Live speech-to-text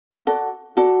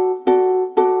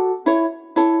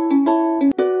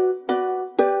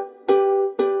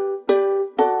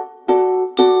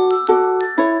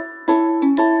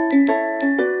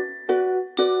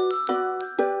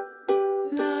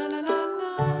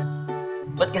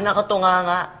Ba't ka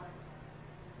nakatunganga?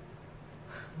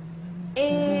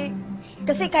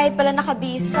 Kasi kahit pala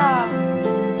nakabihis ka,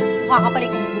 mukha ka pa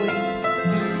rin unggoy.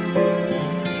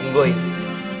 Unggoy?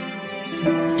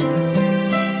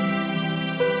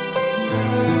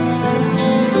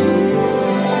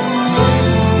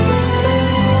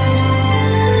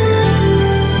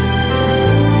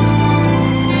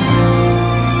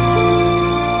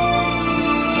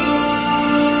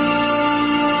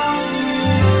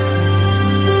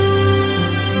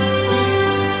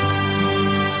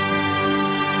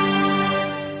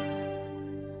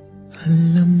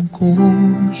 Alam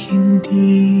kong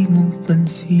hindi mo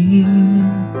pansin,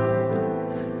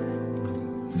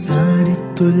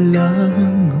 narito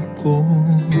lang ako,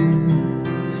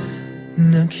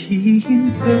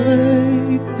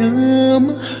 naghihintay na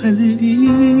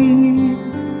mahalin.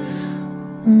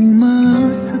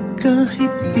 Umasa kahit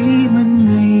di man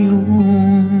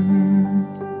ngayon,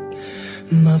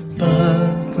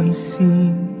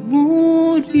 mapapansin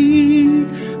mo rin,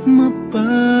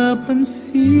 mapapansin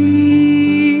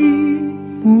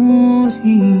mo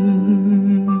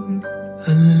rin.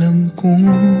 Alam kong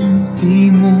di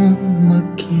mo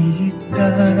makita,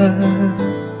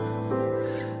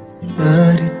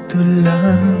 narito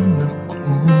lang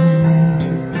ako,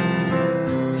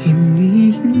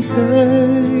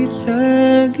 hinihintay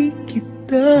lagi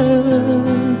kita.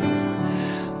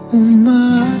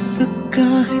 Umasa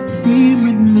kahit di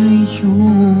man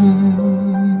ngayon,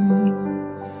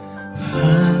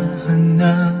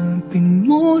 hahanapin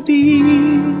mo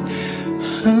rin,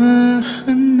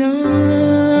 hahanapin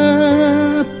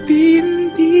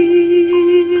din.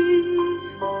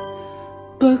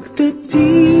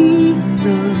 Pagdating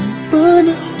ng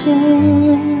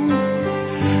panahon,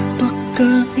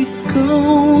 baka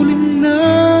ikaw rin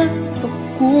at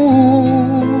ako,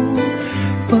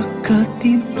 baka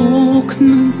tibok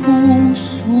ng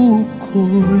puso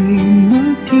ko'y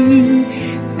maging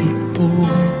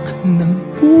tibok ng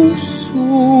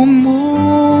puso mo.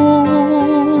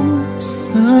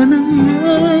 Sana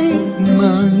nga'y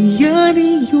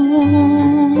mangyari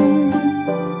yun,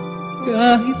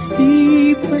 kahit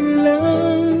di pa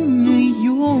lang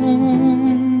ngayon.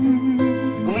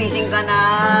 Gumising ka na!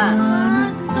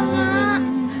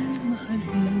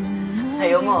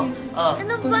 Ayaw mo? Oh.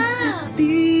 Ano ba?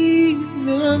 Pagdating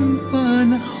ng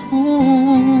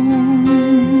panahon,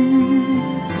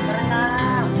 Tara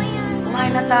na!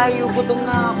 Kumain na tayo. Gutom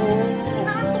na ako.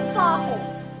 Nakatok pa ako.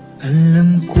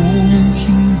 alam kong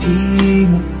hindi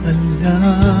mo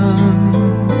alam,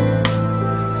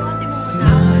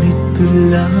 narito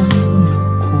lang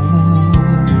ako,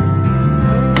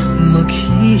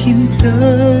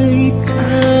 maghihintay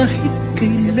kahit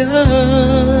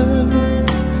kailan,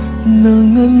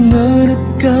 nangangarap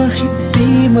kahit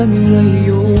di man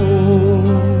ngayon.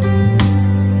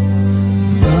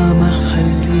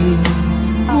 Mamahalin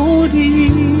mo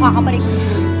rin,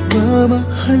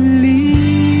 mamahalin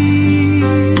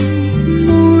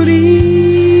mo rin.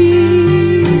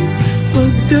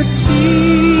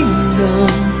 Pagdating ng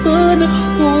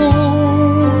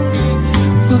panahon,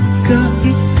 baka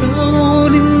ikaw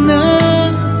rin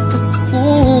ang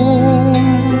takbo,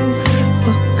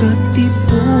 baka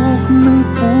tibok ng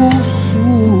puso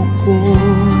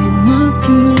ko'y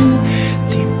maging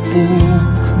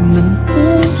tibok ng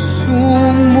puso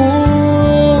mo.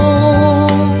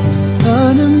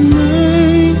 Sana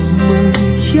nga'y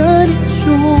mangyari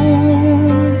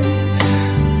yun,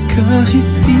 kahit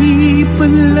di pa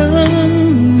lang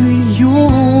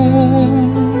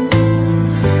ngayon.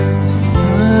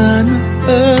 Sana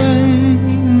ay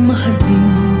mahalin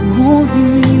mo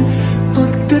rin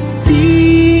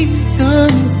pagdating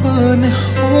ng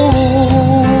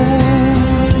panahon.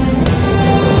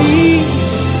 Di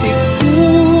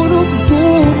siguro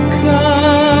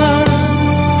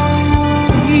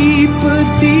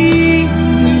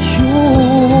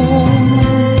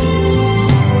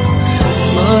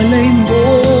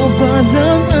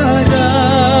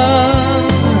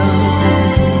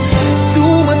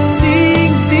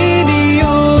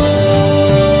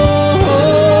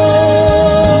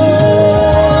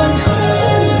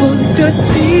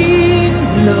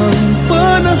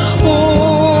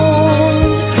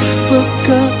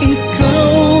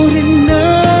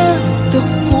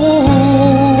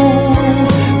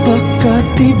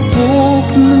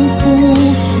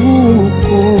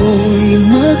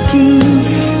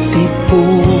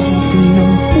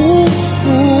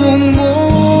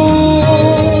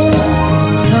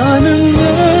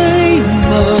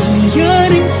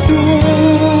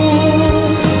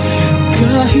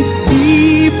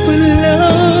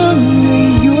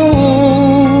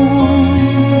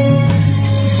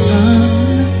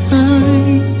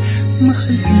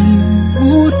mahalin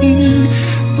mo rin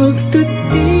pagdating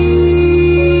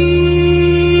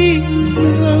ng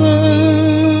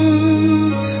panahon.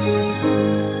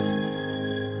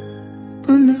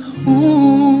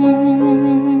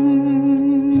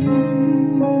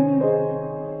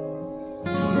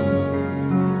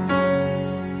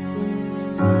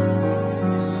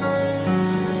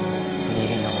 Hindi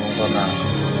rin ako babago.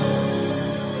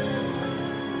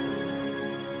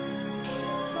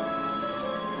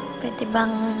 Pwede bang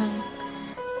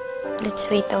let's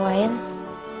wait a while?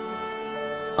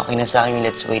 Okay na sa akin yung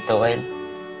let's wait a while.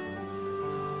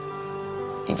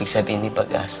 Ibig sabihin may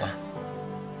pag-asa.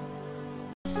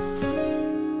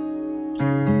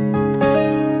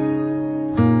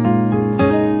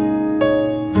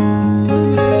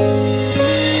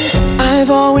 I've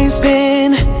always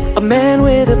been a man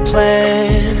with a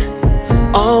plan,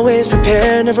 always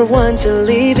prepared, never one to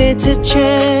leave it to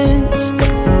chance.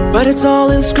 But it's all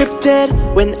unscripted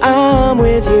when I'm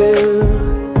with you.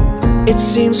 It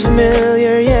seems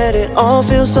familiar, yet it all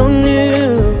feels so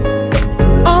new.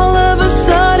 All of a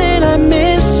sudden I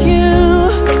miss you,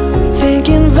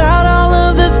 thinking about all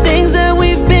of the things that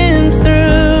we've been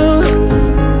through.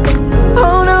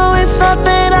 Oh no, it's not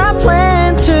that I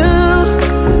plan to,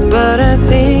 but I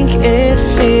think it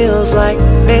feels like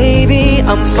maybe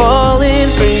I'm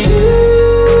falling for you.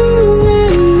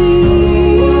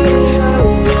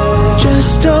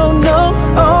 Just don't know,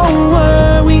 oh,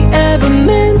 were we ever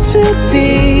meant to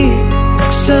be?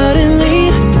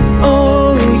 Suddenly,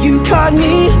 oh, you caught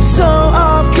me so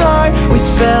off guard. We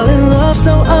fell in love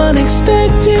so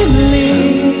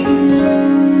unexpectedly.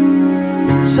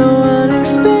 So